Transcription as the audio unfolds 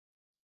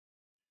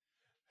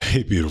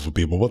Hey, beautiful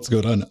people, what's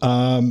going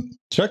on?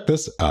 Check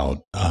this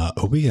out.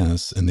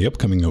 OBS, in the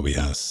upcoming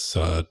OBS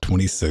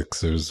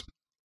 26, there's,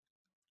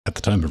 at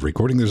the time of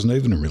recording, there's not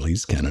even a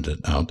release candidate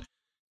out.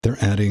 They're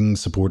adding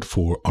support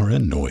for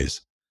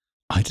RNNoise.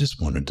 I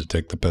just wanted to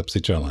take the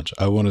Pepsi challenge.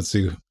 I want to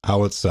see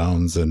how it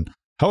sounds and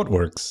how it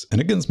works. And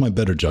against my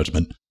better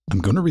judgment, I'm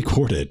going to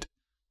record it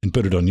and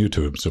put it on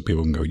YouTube so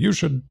people can go, you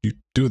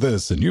do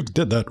this and you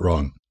did that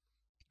wrong.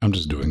 I'm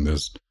just doing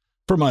this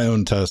for my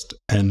own test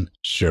and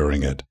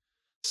sharing it.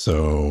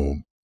 So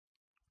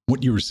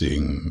what you were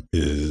seeing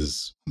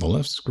is the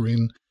left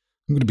screen.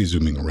 I'm going to be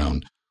zooming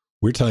around.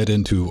 We're tied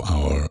into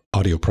our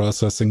audio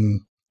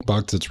processing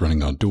box. It's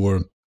running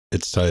outdoor.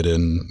 It's tied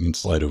in. You can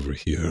slide over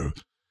here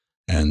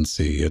and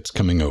see it's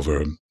coming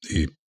over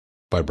the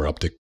fiber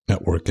optic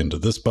network into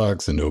this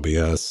box and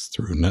OBS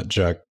through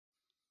NetJack,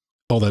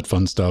 all that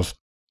fun stuff.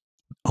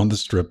 On the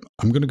strip,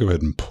 I'm going to go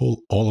ahead and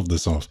pull all of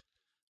this off.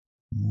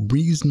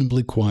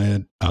 Reasonably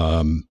quiet,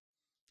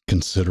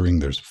 considering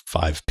there's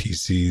 5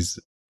 PCs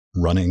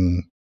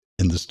running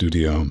in the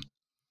studio,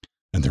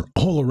 and they're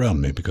all around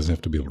me because I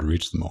have to be able to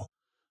reach them all.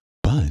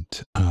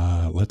 But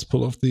let's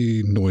pull off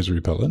the noise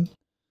repellent,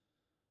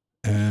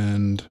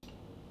 and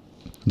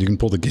you can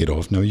pull the gate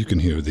off. Now you can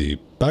hear the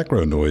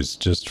background noise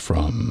just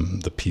from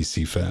the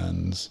PC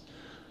fans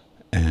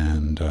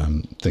and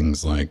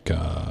things like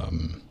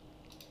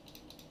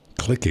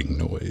clicking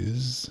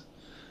noise.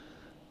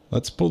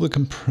 Let's pull the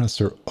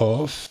compressor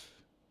off.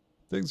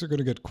 Things are going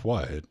to get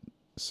quiet,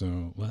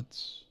 so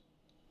let's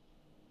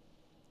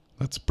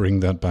bring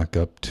that back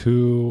up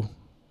to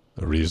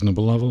a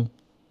reasonable level.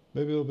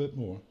 Maybe a little bit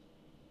more.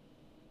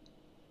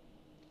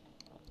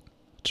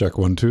 Check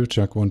 1 2,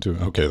 check 1 2.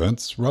 Okay,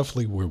 that's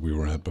roughly where we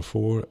were at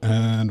before,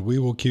 and we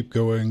will keep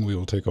going. We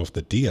will take off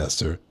the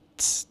de-esser,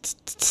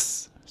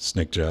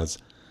 snake jazz,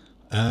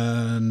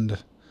 and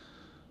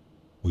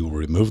we will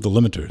remove the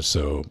limiters.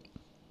 So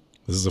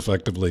this is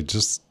effectively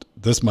just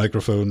this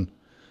microphone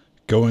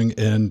going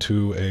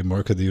into a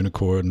Mark of the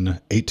Unicorn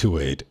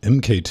 828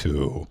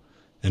 MK2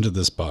 into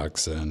this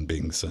box and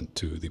being sent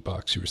to the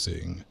box you're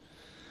seeing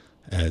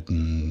at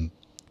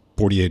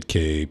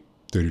 48K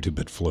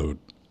 32-bit float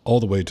all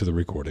the way to the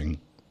recording.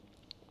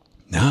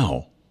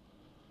 Now,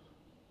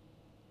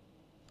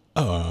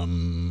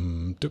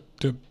 I've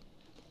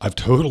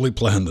totally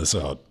planned this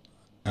out.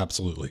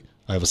 Absolutely.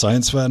 I have a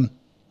science fan.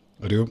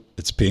 I do.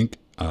 It's pink.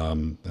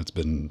 It's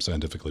been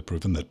scientifically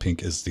proven that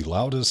pink is the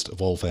loudest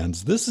of all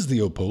fans. This is the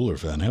Opolar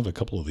fan. I have a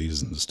couple of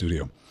these in the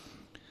studio.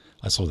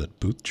 I saw that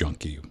Booth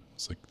Junkie.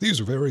 It's like, these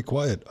are very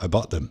quiet. I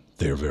bought them.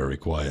 They're very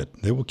quiet.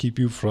 They will keep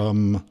you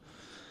from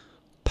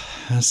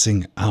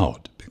passing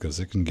out because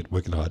it can get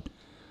wicked hot.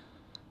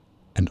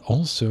 And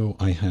also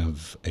I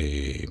have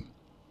if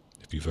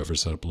you've ever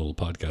set up a little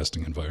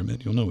podcasting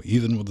environment, you'll know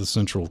even with the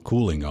central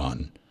cooling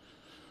on,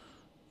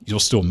 you'll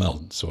still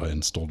melt. So I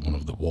installed one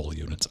of the wall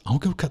units. I'll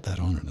go cut that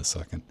on in a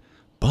second.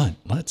 But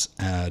let's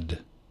add,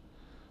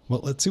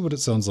 well, let's see what it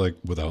sounds like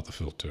without the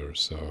filter.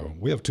 So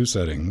we have 2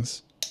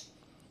 settings.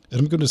 And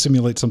I'm going to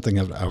simulate something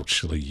I've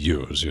actually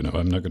used. You know,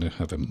 I'm not going to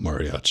have a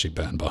mariachi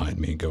band behind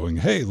me going,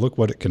 hey, look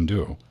what it can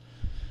do.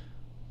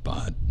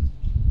 But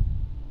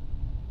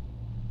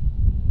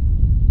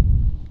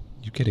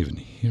you can't even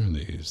hear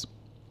these.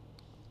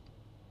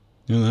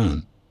 You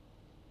know,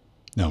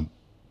 now,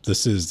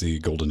 this is the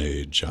Golden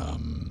Age,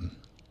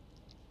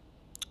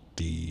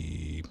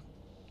 D2.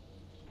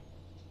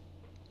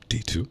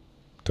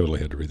 Totally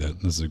had to read that.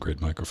 This is a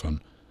great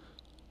microphone.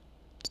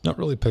 It's not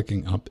really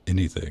picking up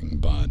anything,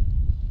 but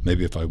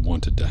maybe if I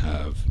wanted to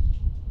have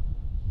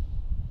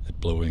it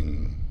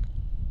blowing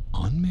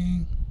on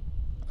me,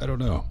 I don't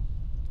know.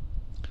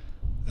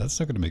 That's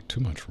not going to make too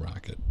much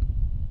racket.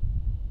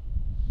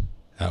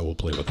 We'll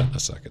play with that in a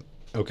second.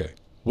 Okay,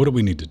 what do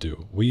we need to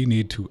do? We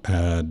need to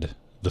add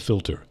the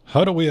filter.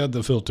 How do we add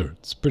the filter?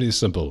 It's pretty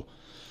simple.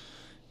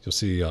 You'll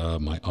see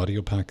my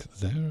audio pack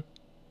there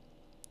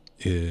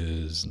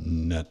is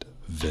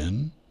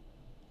NetVin.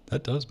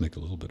 That does make a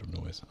little bit of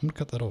noise. I'm going to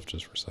cut that off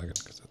just for a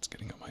second because that's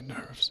getting on my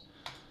nerves.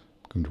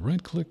 I'm going to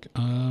right click.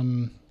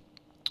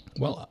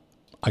 Well,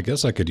 I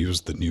guess I could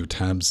use the new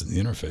tabs in the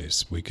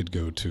interface. We could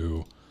go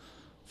to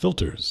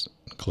filters,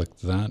 click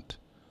that.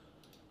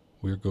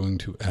 We're going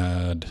to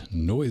add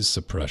noise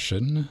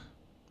suppression.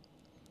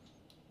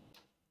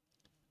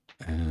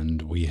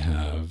 And we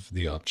have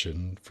the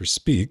option for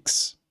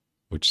speaks,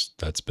 which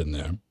that's been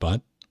there,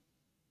 but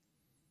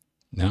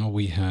now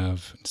we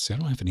have, see, I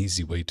don't have an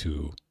easy way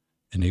to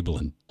enable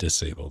and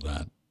disable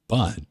that,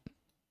 but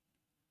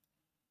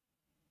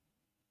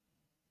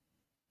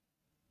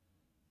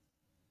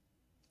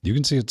you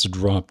can see it's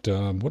dropped.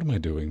 What am I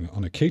doing?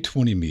 On a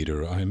K20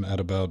 meter, I'm at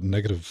about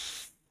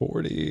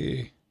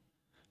 -40,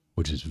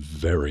 which is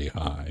very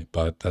high,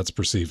 but that's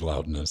perceived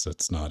loudness.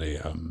 That's not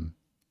a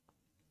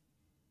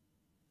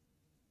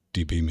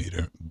dB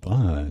meter, but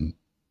on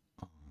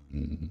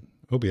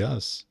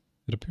OBS,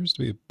 it appears to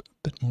be a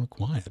bit more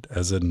quiet,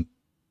 as in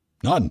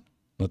none.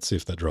 Let's see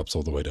if that drops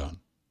all the way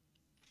down.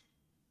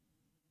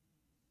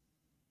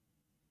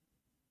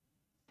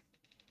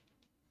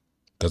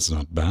 That's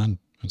not bad.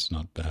 That's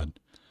not bad.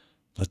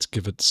 Let's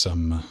give it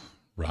some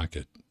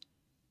rocket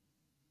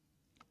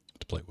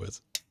to play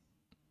with.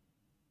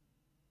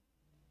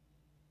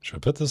 Should I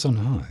put this on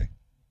high?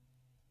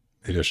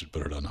 Maybe I should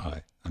put it on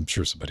high. I'm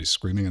sure somebody's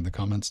screaming in the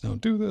comments now,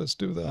 do this,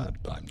 do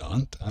that. But I'm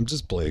not. I'm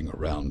just playing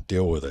around.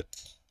 Deal with it.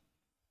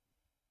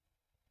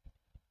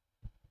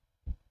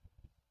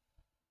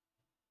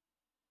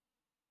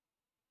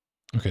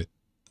 Okay,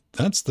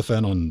 that's the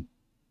fan on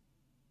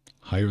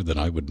higher than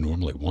I would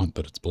normally want,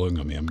 but it's blowing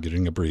on me. I'm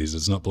getting a breeze.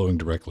 It's not blowing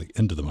directly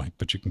into the mic,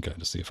 but you can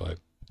kind of see if I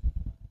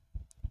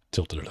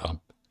tilted it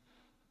up.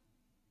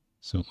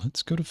 So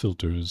let's go to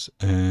filters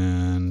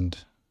and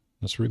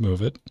let's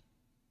remove it.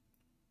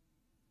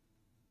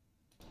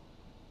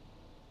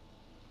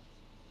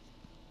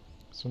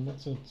 So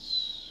what's it?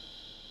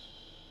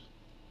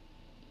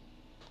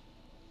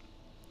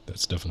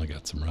 That's definitely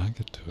got some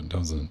racket to it,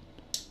 doesn't it?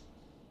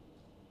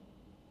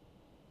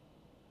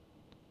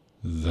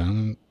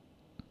 Then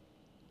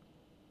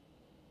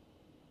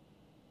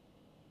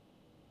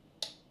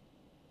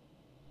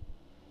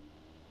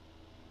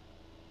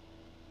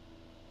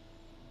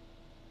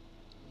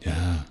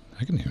yeah,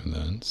 I can hear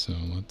that. So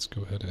let's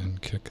go ahead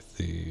and kick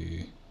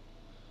the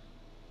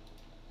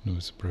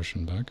noise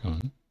suppression back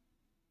on.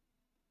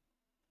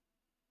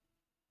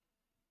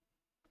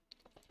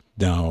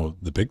 Now,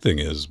 the big thing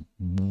is,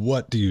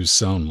 what do you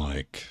sound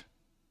like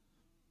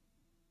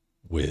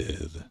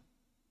with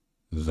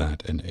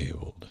that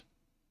enabled?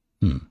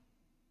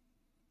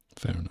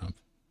 Fair enough.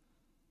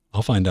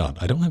 I'll find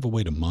out. I don't have a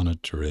way to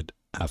monitor it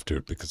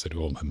after because I do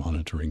all my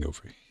monitoring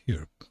over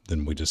here.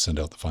 Then we just send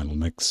out the final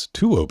mix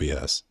to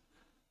OBS.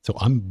 So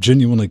I'm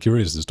genuinely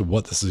curious as to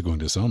what this is going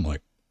to sound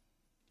like.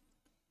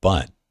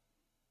 But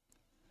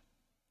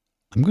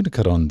I'm going to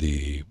cut on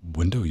the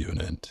window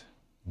unit,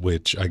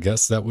 which I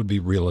guess that would be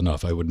real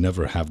enough. I would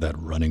never have that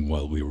running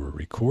while we were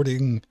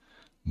recording,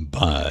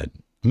 but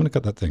I'm going to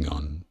cut that thing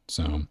on.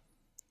 So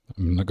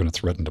I'm not going to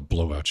threaten to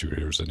blow out your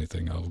ears or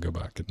anything. I'll go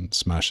back and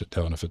smash it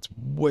down if it's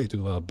way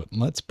too loud, but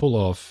let's pull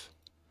off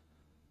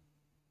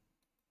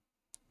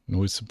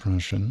noise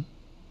suppression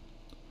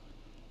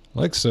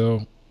like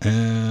so,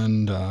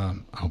 and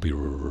I'll be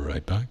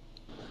right back.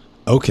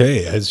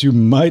 Okay, as you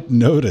might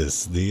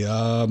notice,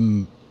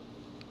 the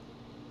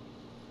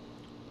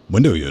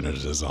window unit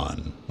is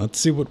on. Let's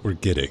see what we're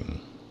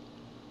getting.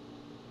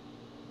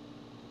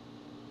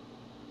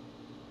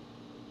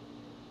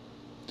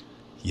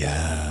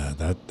 Yeah,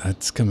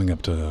 that's coming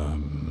up to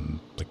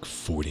like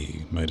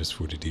 40, minus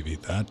 40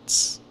 dB.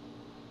 That's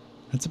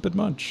a bit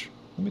much.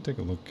 Let me take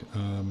a look.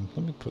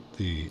 Let me put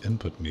the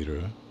input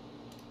meter.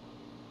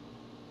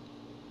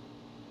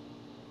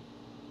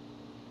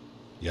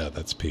 Yeah,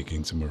 that's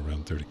peaking somewhere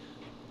around 30.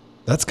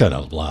 That's kind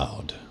of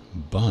loud,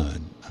 but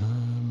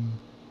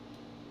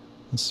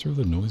let's throw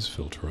the noise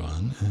filter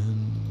on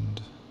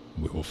and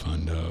we will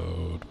find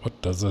out what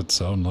does it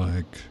sound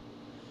like.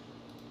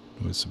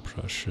 Noise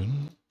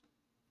suppression.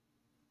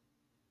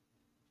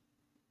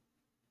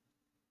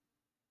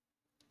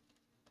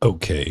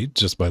 Okay,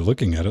 just by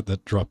looking at it,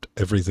 that dropped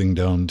everything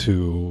down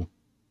to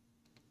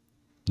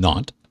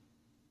not.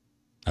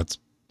 That's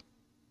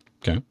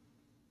okay.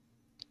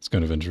 It's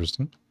kind of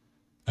interesting.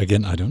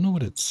 Again, I don't know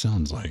what it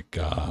sounds like.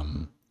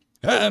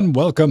 And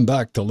welcome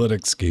back to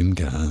Linux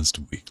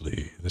Gamecast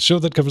Weekly, the show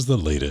that covers the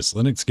latest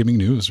Linux gaming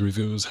news,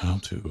 reviews,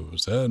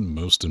 how-tos, and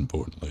most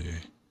importantly,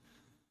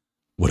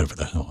 whatever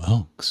the hell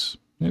else.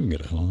 Maybe we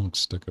can get a hell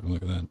sticker.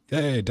 Look at that.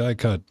 Yay, die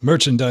cut,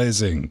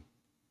 merchandising,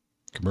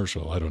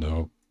 commercial, I don't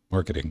know.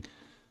 Marketing.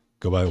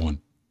 Go buy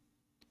one.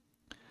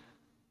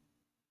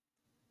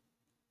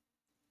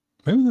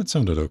 Maybe that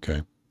sounded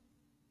okay.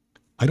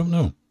 I don't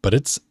know, but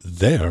it's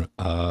there.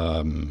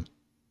 We're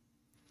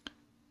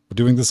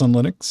doing this on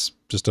Linux,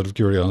 just out of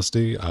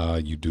curiosity.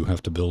 You do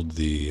have to build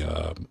the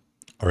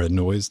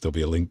RNNoise. There'll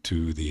be a link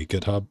to the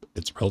GitHub.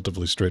 It's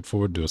relatively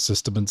straightforward. Do a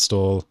system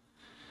install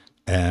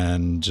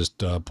and just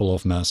pull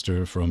off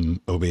master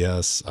from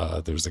OBS.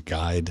 There's a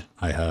guide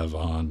I have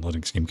on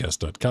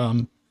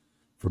linuxgamecast.com.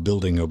 for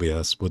building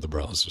OBS with a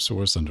browser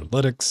source under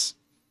Linux.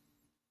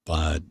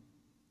 But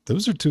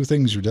those are two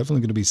things you're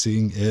definitely going to be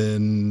seeing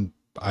in,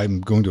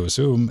 I'm going to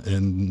assume,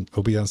 in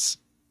OBS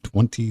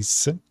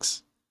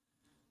 26.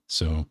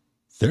 So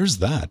there's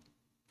that.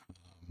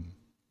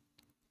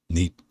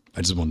 Neat.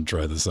 I just want to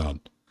try this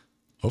out.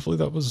 Hopefully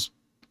that was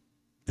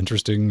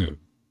interesting,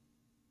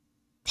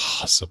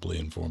 possibly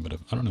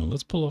informative. I don't know.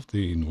 Let's pull off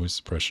the noise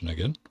suppression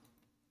again.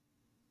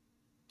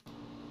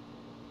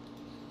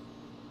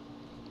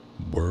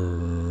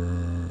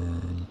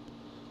 Worm.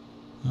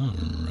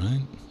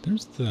 Alright,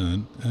 there's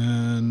that.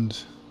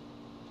 And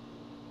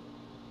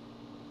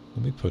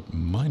let me put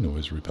my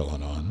noise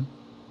repellent on.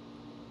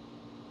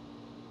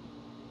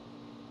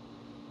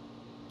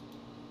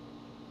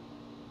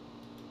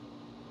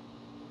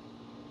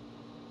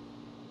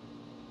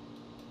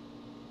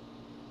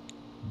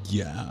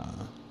 Yeah.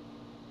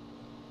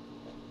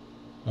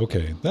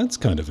 Okay, that's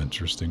kind of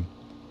interesting.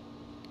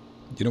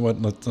 You know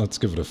what? Let's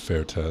give it a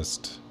fair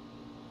test.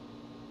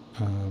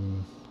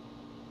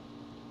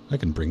 I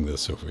can bring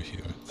this over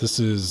here. This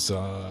is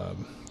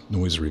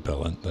noise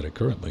repellent that I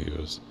currently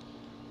use,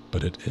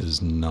 but it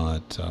is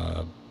not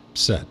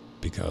set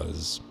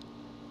because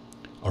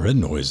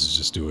RNNoise is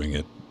just doing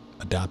it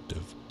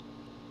adaptive.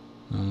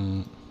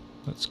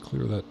 Let's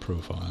clear that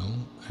profile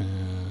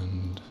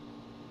and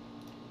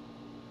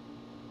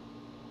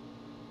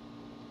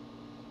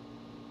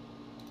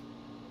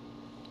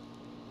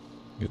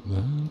get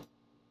that.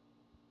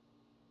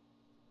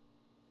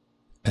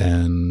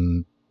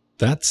 And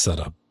that's set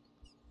up.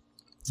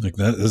 Like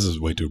that, this is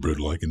way too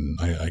brutal. I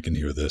can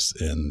hear this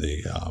in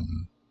the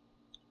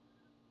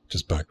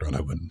just background.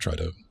 I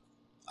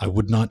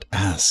would not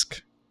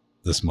ask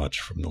this much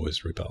from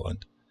noise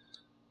repellent,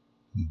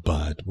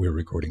 but we're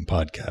recording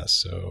podcasts,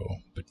 so,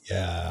 but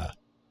yeah,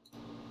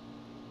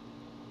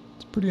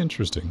 it's pretty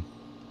interesting.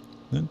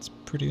 That's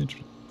pretty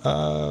interesting.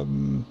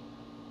 You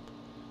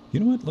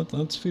know what?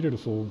 Let's feed it a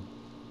full.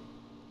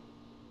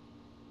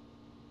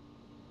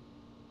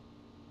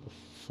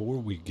 Before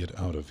we get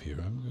out of here,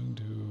 I'm going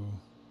to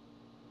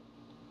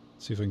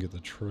see if I can get the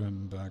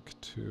trim back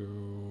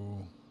to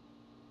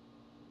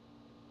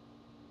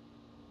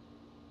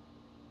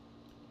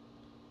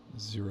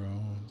 0.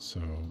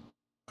 So,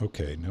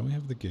 okay, now we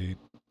have the gate.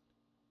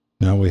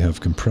 Now we have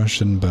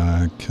compression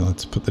back.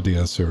 Let's put the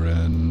de-esser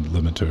in,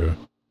 limiter.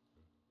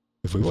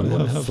 If we want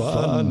to have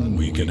fun,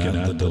 we can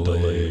add the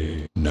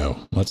delay.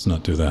 No, let's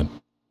not do that.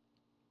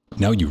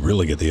 Now you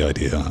really get the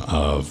idea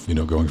of, you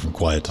know, going from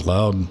quiet to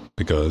loud,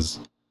 because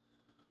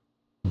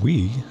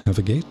we have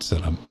a gate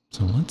set up.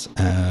 So let's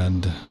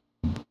add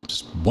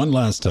just one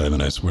last time,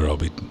 and I swear I'll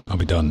be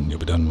done. You'll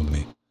be done with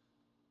me.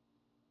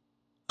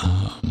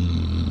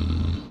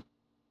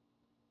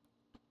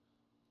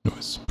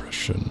 Noise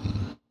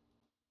suppression.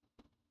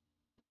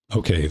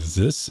 Okay,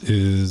 this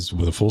is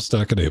with a full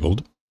stack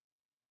enabled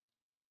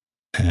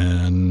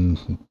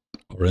and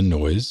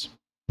RNNoise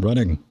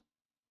running.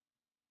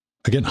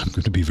 Again, I'm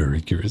going to be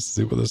very curious to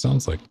see what this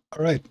sounds like.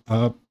 All right,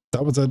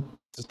 that was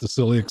just a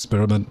silly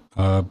experiment.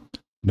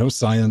 No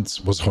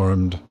science was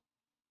harmed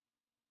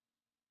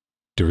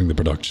during the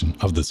production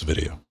of this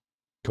video.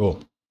 Cool.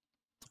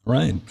 All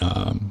right,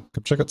 come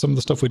check out some of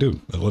the stuff we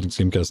do at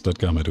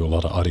linuxgamecast.com. I do a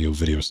lot of audio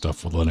video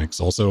stuff with Linux.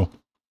 Also,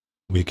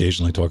 we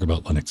occasionally talk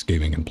about Linux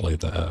gaming and play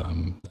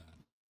the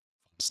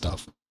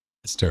stuff.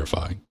 It's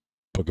terrifying.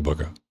 Booga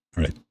booga.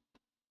 All right,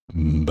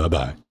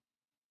 bye-bye.